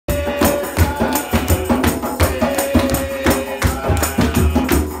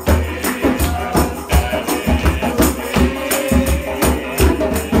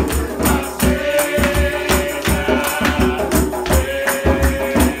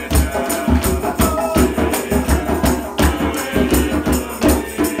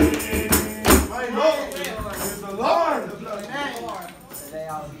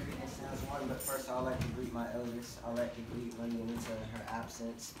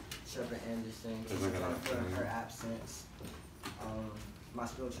Shepherd Anderson, Sister Jennifer in her absence, my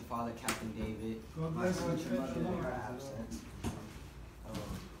spiritual father, Captain David, my spiritual mother in her absence,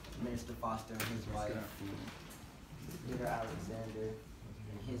 Minister Foster and his wife, Peter Alexander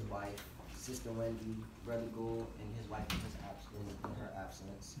and his wife, Sister Wendy, Brother Gould and his wife in her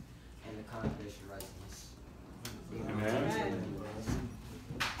absence, and the congregation righteousness. Amen.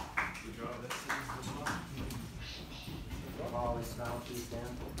 All is found, please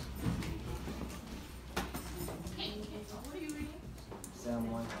stand.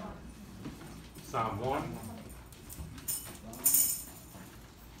 Psalm 1. Psalm 1.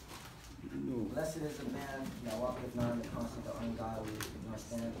 Blessed is the man that walketh not in the counsel of the ungodly, nor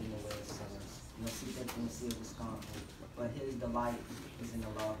standeth in the way of sinners, nor sitteth in the seat of the scornful. But his delight is in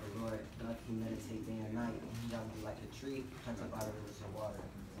the law of the Lord. Doth he meditate day and night, and he shall be like a tree planted by the rivers of water,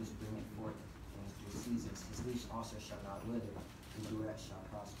 which bringeth forth in his due seasons. His leaves also shall not wither, and do that shall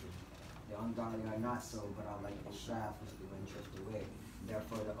prosper. The ungodly are not so, but are like the shaft which the wind drift away.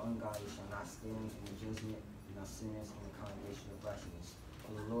 Therefore the ungodly shall not stand in the judgment, nor sinners in the congregation of righteousness.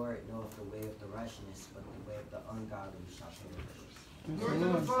 For the Lord knoweth the way of the righteousness, but the way of the ungodly shall perish. Glory to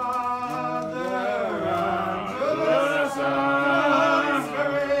the Father, and to the Son, and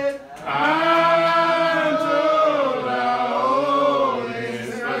Spirit, and to the Holy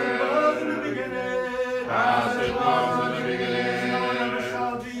Spirit, as it was in the beginning, as it was in the beginning, now and ever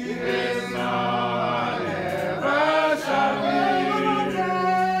shall be, is now and ever shall be,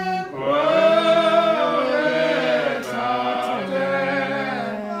 world without end.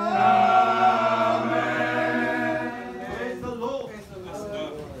 Amen. Praise the Lord.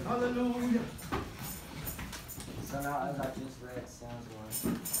 Hallelujah. So now, as I just read Psalms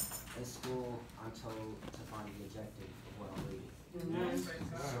 1, in school, I'm told to find the objective of what I'm reading.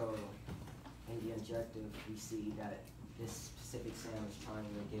 So, in the objective, we see that this specific psalm is trying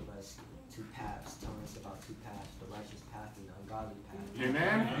to give us two paths, telling us about two paths, the righteous path and the ungodly path.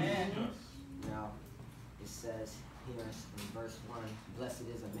 Amen. Now, it says here in verse 1, blessed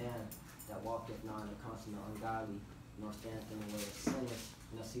is a man that walketh not in the counsel of the ungodly, nor standeth in the way of sinners,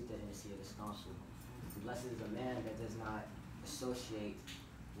 nor sitteth in the seat of the scornful. Blessed is a man that does not associate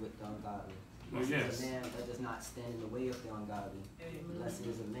with the ungodly. Blessed is a man that does not stand in the way of the ungodly. Blessed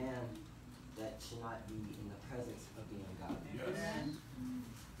is a man that should not be in the presence of the ungodly.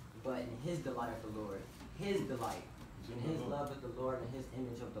 But in his delight of the Lord, his delight, in his love of the Lord and his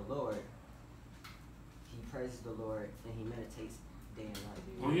image of the Lord, he praises the Lord and he meditates day and night.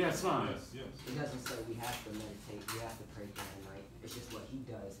 Oh, yes, son. It doesn't say we have to meditate, we have to pray day and night. It's just what he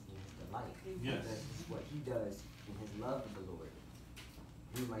does in his delight. Yes. It's what he does in his love of the Lord.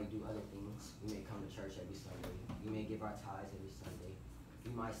 We might do other things. We may come to church every Sunday. We may give our tithes every Sunday.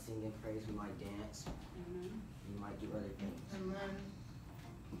 We might sing and praise. We might dance. We might do other things.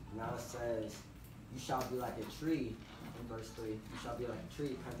 Now it says, you shall be like a tree, in verse 3, you shall be like a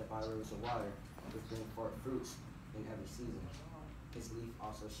tree planted by rivers of water, which bring forth fruits in every season. His leaf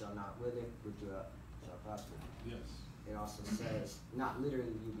also shall not wither, which shall prosper. Yes. It also says, not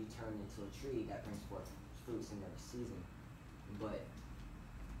literally you be turned into a tree that brings forth fruits in every season, but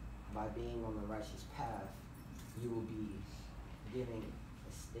by being on the righteous path, you will be giving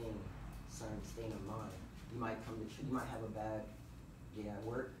a certain stain of mind. You might come to you might have a bad day at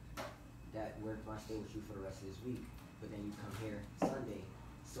work. That work might stay with you for the rest of this week, but then you come here Sunday,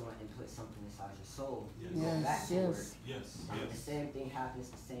 someone and put something inside your soul. You go back to work. The same thing happens.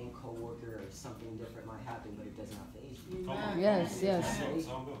 The same coworker or something different might happen, but it does not faze you.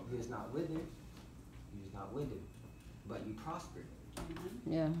 You is not withered. You is not withered, but you prospered.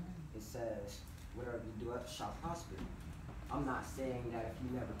 Yeah. It says, whatever you do shall prosper. I'm not saying that if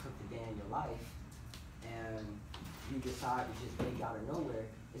you never cooked a day in your life and you decide to just bake out of nowhere,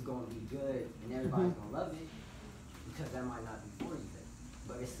 it's going to be good and everybody's going to love it, because that might not be for you then.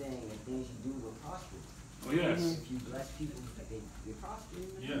 But it's saying the things you do will prosper. Oh, yes. If you bless people, they prosper.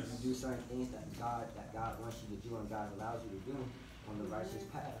 Yes. If you do certain things that God wants you to do and God allows you to do on the righteous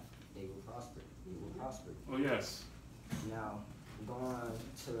path, they will prosper. They will prosper. Oh, yes. Now, going on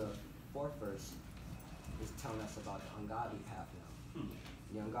to the 4th verse, is telling us about the ungodly path now.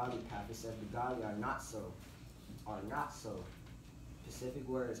 The ungodly path, it says the godly are not so. Specific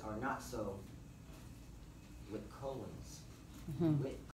words are not so with colons. With